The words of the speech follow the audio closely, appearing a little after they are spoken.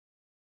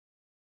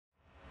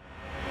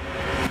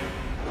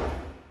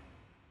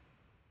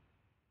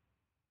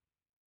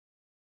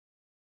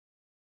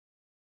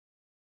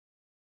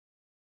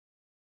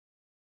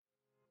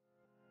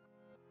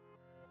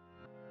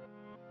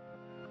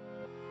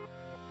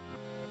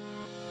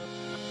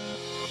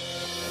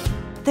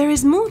There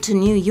is more to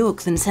New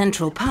York than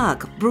Central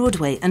Park,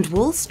 Broadway, and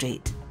Wall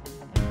Street.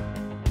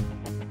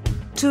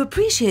 To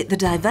appreciate the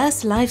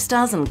diverse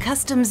lifestyles and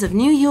customs of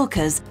New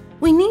Yorkers,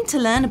 we need to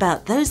learn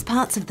about those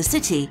parts of the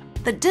city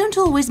that don't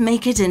always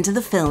make it into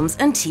the films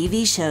and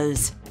TV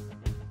shows.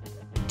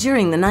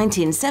 During the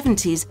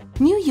 1970s,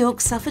 New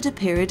York suffered a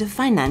period of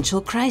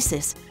financial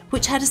crisis,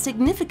 which had a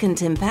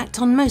significant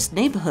impact on most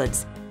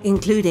neighborhoods,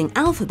 including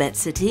Alphabet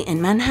City in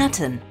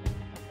Manhattan.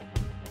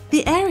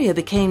 The area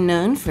became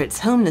known for its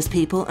homeless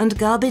people and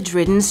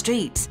garbage-ridden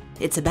streets,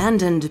 its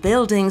abandoned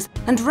buildings,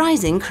 and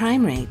rising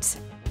crime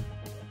rates.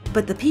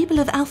 But the people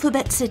of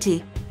Alphabet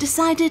City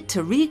decided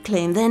to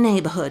reclaim their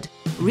neighborhood,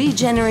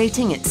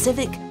 regenerating its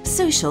civic,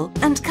 social,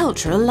 and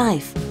cultural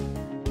life.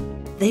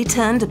 They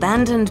turned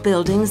abandoned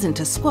buildings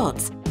into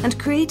squats and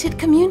created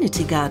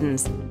community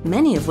gardens,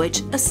 many of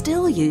which are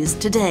still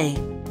used today.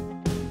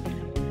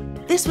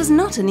 This was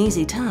not an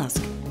easy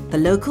task. The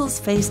locals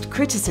faced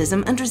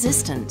criticism and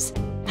resistance.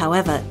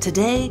 However,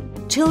 today,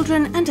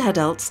 children and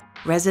adults,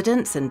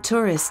 residents and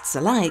tourists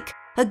alike,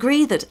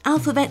 agree that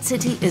Alphabet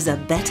City is a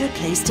better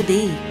place to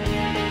be.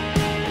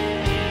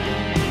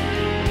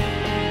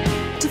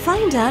 To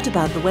find out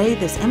about the way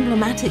this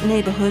emblematic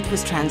neighborhood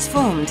was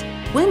transformed,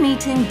 we're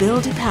meeting Bill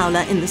Di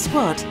Paola in the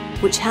Squat,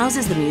 which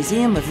houses the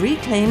Museum of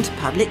Reclaimed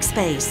Public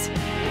Space.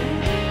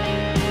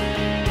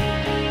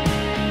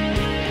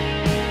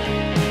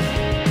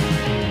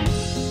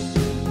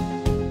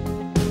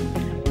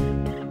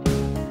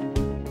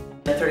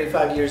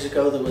 35 years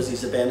ago, there was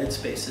these abandoned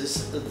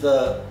spaces.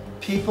 The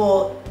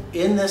people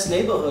in this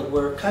neighborhood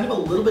were kind of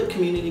a little bit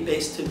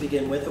community-based to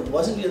begin with. It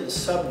wasn't near the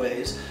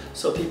subways,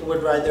 so people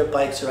would ride their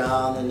bikes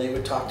around and they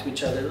would talk to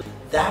each other.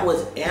 That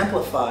was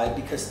amplified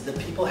because the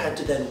people had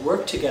to then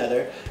work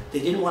together. They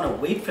didn't want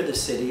to wait for the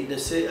city.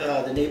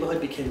 The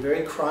neighborhood became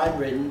very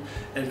crime-ridden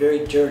and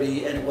very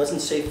dirty, and it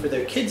wasn't safe for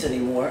their kids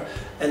anymore.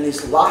 And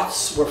these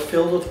lots were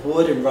filled with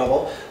wood and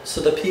rubble.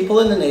 So the people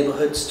in the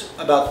neighborhood,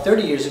 about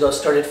 30 years ago,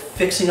 started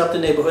fixing up the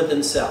neighborhood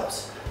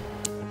themselves.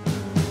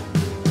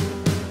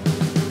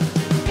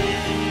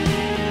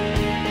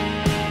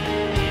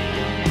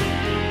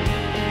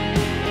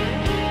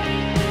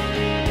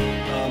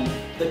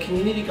 The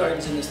community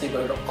gardens in this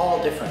neighborhood are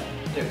all different.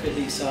 There could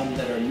be some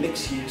that are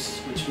mixed use,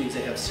 which means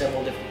they have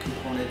several different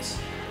components.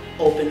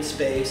 Open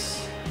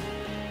space,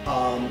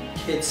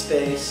 kid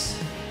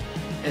space,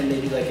 and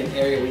maybe like an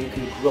area where you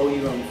can grow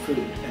your own food,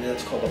 and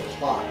that's called a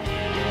plot.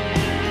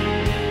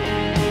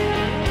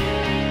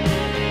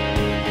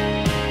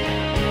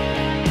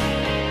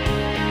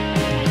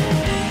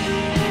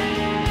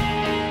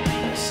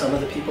 Some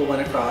of the people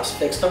went across,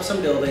 fixed up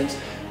some buildings,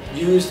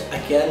 used,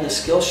 again, the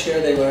skill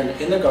share they learned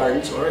in the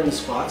gardens or in the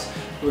squats.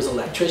 There was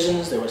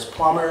electricians, there was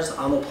plumbers.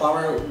 I'm a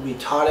plumber. We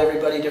taught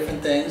everybody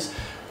different things.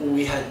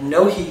 We had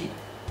no heat,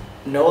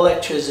 no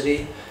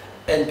electricity,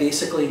 and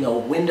basically no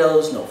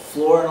windows, no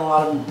floor, and a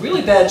lot of them.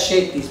 Really bad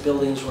shape these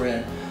buildings were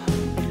in.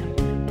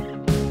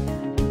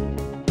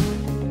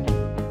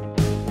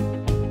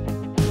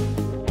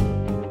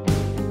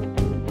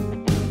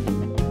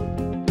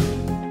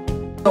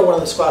 One of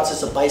the squats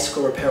is a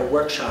bicycle repair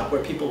workshop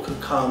where people could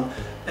come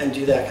and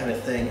do that kind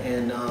of thing,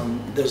 and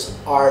there's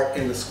art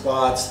in the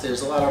squats,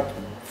 there's a lot of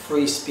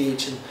free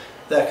speech and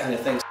that kind of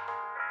thing.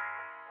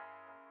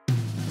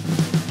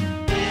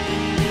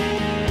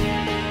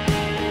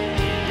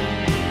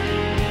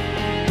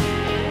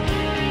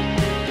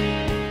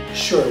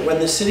 Sure, when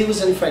the city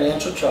was in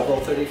financial trouble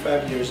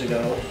 35 years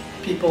ago,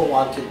 people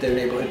wanted their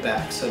neighborhood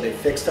back, so they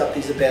fixed up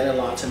these abandoned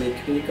lots and made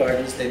community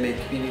gardens, they made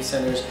community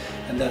centers,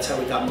 and that's how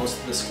we got most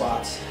of the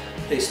squats.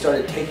 They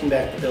started taking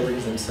back the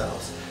buildings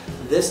themselves.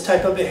 This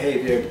type of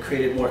behavior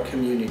created more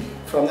community.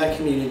 From that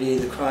community,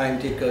 the crime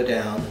did go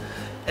down,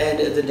 and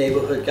the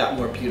neighborhood got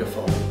more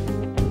beautiful.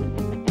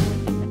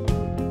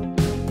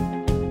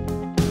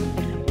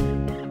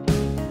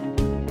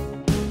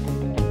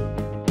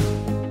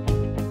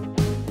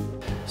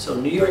 So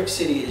New York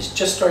City is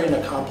just starting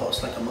to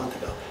compost like a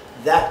month ago.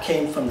 That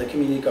came from the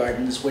community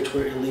gardens, which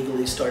were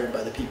illegally started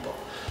by the people.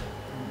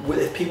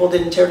 If people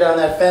didn't tear down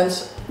that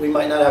fence, we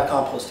might not have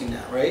composting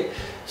now, right?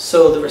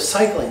 So the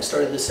recycling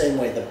started the same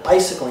way. The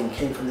bicycling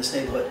came from this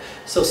neighborhood.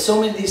 So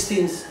many of these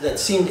things that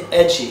seemed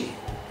edgy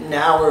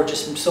now are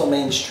just so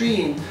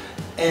mainstream.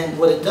 And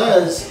what it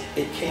does,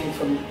 it came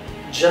from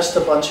just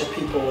a bunch of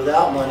people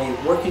without money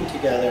working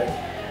together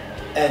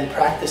and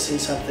practicing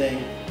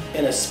something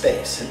in a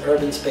space, an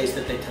urban space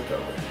that they took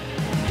over.